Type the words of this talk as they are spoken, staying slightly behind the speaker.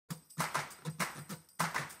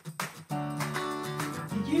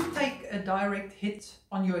you take a direct hit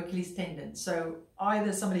on your Achilles tendon, so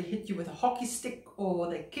either somebody hit you with a hockey stick or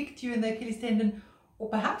they kicked you in the Achilles tendon, or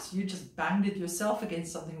perhaps you just banged it yourself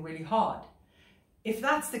against something really hard. If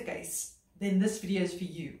that's the case, then this video is for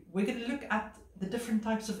you. We're going to look at the different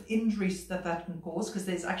types of injuries that can cause, because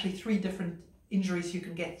there's actually 3 different injuries you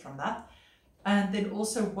can get from that, and then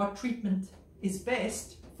also what treatment is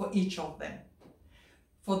best for each of them.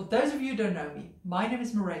 For those of you who don't know me, my name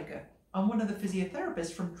is Maryke. I'm one of the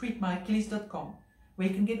physiotherapists from treatmyachilles.com, where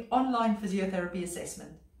you can get online physiotherapy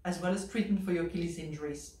assessment as well as treatment for your Achilles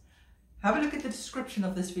injuries. Have a look at the description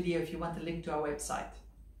of this video if you want a link to our website.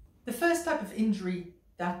 The first type of injury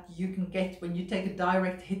that you can get when you take a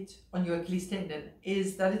direct hit on your Achilles tendon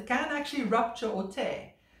is that it can actually rupture or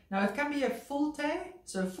tear. Now, it can be a full tear,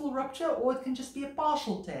 so a full rupture, or it can just be a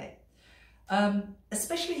partial tear.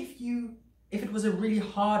 Especially if it was a really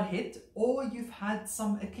hard hit, or you've had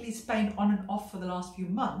some Achilles pain on and off for the last few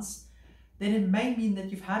months, then it may mean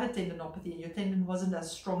that you've had a tendinopathy and your tendon wasn't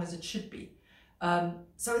as strong as it should be.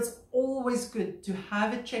 So it's always good to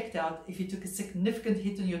have it checked out if you took a significant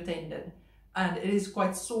hit on your tendon and it is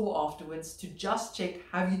quite sore afterwards, to just check,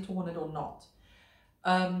 have you torn it or not.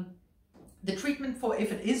 The treatment for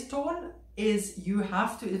if it is torn is you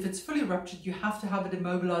have to, if it's fully ruptured, you have to have it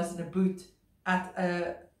immobilized in a boot at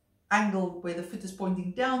an angle where the foot is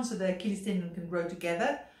pointing down so the Achilles tendon can grow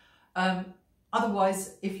together.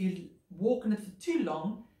 Otherwise, if you walk on it for too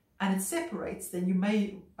long and it separates, then you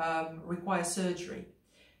may require surgery.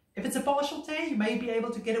 If it's a partial tear, you may be able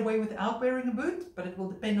to get away without wearing a boot, but it will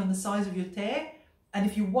depend on the size of your tear. And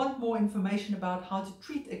if you want more information about how to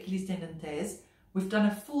treat Achilles tendon tears, we've done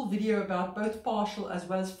a full video about both partial as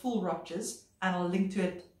well as full ruptures, and I'll link to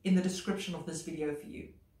it in the description of this video for you.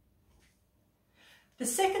 The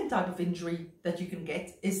second type of injury that you can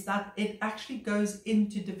get is that it actually goes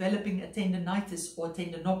into developing a tendonitis or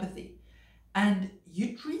tendinopathy. And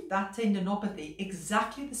you treat that tendinopathy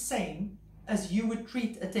exactly the same as you would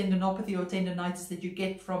treat a tendinopathy or tendonitis that you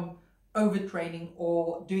get from overtraining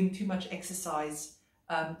or doing too much exercise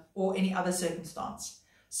or any other circumstance.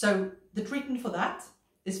 So the treatment for that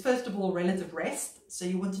is, first of all, relative rest. So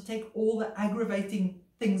you want to take all the aggravating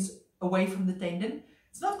things away from the tendon.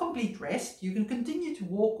 It's not complete rest. You can continue to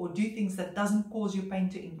walk or do things that doesn't cause your pain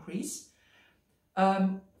to increase.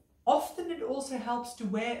 Often it also helps to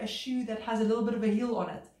wear a shoe that has a little bit of a heel on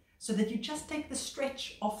it, so that you just take the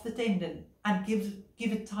stretch off the tendon and give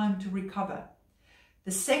it time to recover.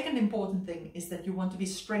 The second important thing is that you want to be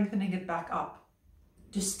strengthening it back up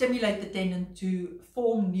to stimulate the tendon to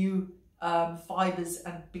form new fibers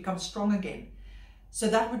and become strong again. So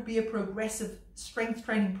that would be a progressive strength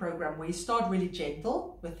training program where you start really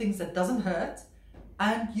gentle with things that doesn't hurt,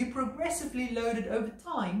 and you progressively load it over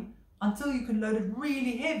time until you can load it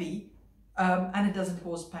really heavy and it doesn't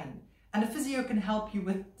cause pain. And a physio can help you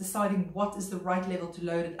with deciding what is the right level to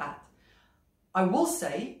load it at. I will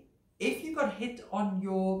say, if you got hit on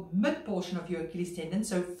your mid portion of your Achilles tendon,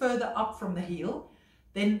 so further up from the heel,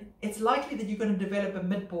 then it's likely that you're going to develop a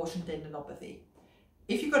mid portion tendinopathy.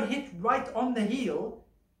 If you got hit right on the heel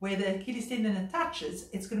where the Achilles tendon attaches,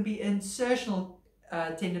 it's going to be insertional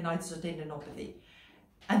tendonitis or tendinopathy.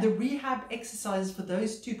 And the rehab exercises for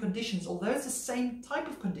those 2 conditions, although it's the same type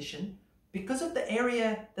of condition, because of the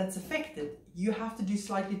area that's affected, you have to do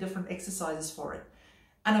slightly different exercises for it.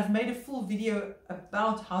 And I've made a full video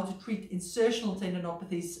about how to treat insertional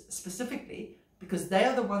tendinopathies specifically, because they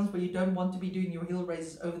are the ones where you don't want to be doing your heel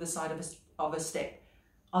raises over the side of a step.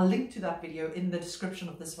 I'll link to that video in the description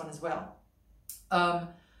of this one as well.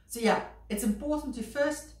 So yeah, it's important to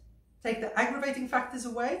first take the aggravating factors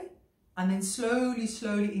away and then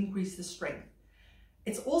slowly increase the strength.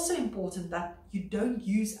 It's also important that you don't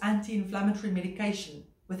use anti-inflammatory medication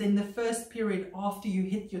within the first period after you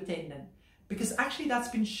hit your tendon, because actually that's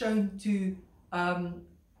been shown to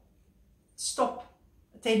stop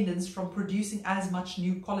tendons from producing as much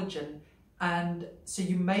new collagen, and so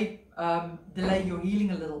you may delay your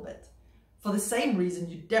healing a little bit. For the same reason,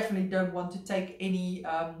 you definitely don't want to take any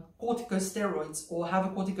corticosteroids or have a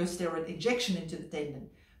corticosteroid injection into the tendon,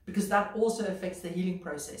 because that also affects the healing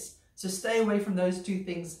process. So stay away from those 2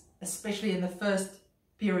 things, especially in the first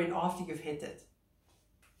period after you've hit it.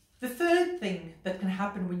 The third thing that can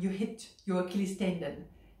happen when you hit your Achilles tendon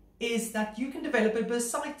is that you can develop a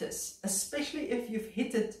bursitis, especially if you've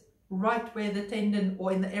hit it right where the tendon,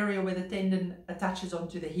 or in the area where the tendon attaches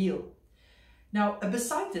onto the heel. Now, a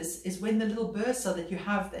bursitis is when the little bursa that you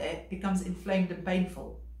have there becomes inflamed and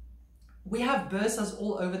painful. We have bursas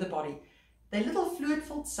all over the body. They're little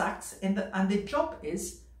fluid-filled sacs, and their job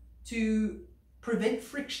is to prevent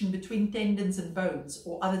friction between tendons and bones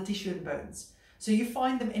or other tissue and bones. So you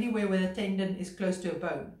find them anywhere where the tendon is close to a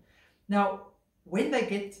bone. Now, when they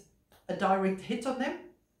get a direct hit on them,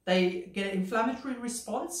 they get an inflammatory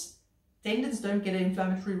response. Tendons don't get an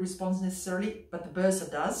inflammatory response necessarily, but the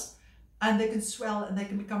bursa does. And they can swell and they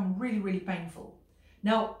can become really, really painful.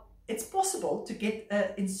 Now, it's possible to get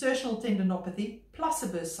an insertional tendinopathy plus a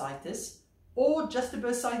bursitis, or just a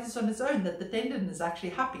bursitis on its own, that the tendon is actually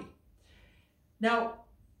happy. Now,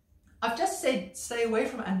 I've just said stay away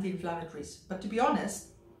from anti-inflammatories, but to be honest,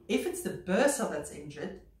 if it's the bursa that's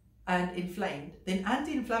injured and inflamed, then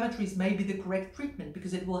anti-inflammatories may be the correct treatment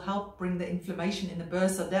because it will help bring the inflammation in the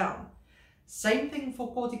bursa down. Same thing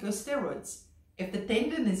for corticosteroids. If the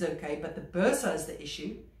tendon is okay, but the bursa is the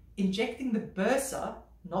issue, injecting the bursa,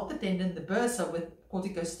 not the tendon, the bursa with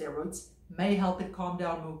corticosteroids may help it calm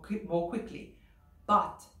down more quickly.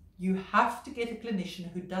 But you have to get a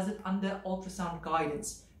clinician who does it under ultrasound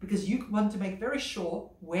guidance, because you want to make very sure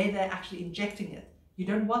where they're actually injecting it. You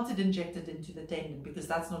don't want it injected into the tendon because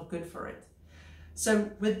that's not good for it. So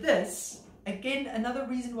with this, again, another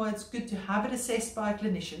reason why it's good to have it assessed by a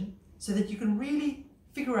clinician so that you can really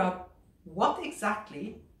figure out what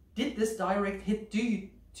exactly did this direct hit do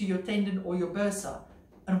to your tendon or your bursa,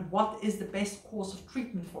 and what is the best course of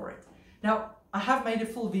treatment for it. Now, I have made a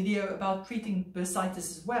full video about treating bursitis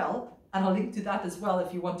as well, and I'll link to that as well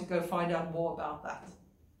if you want to go find out more about that.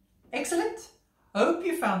 Excellent. Hope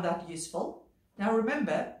you found that useful. Now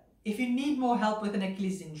remember, if you need more help with an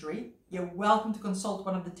Achilles injury, you're welcome to consult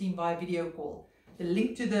one of the team via video call. The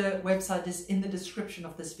link to the website is in the description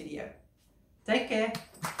of this video. Take care.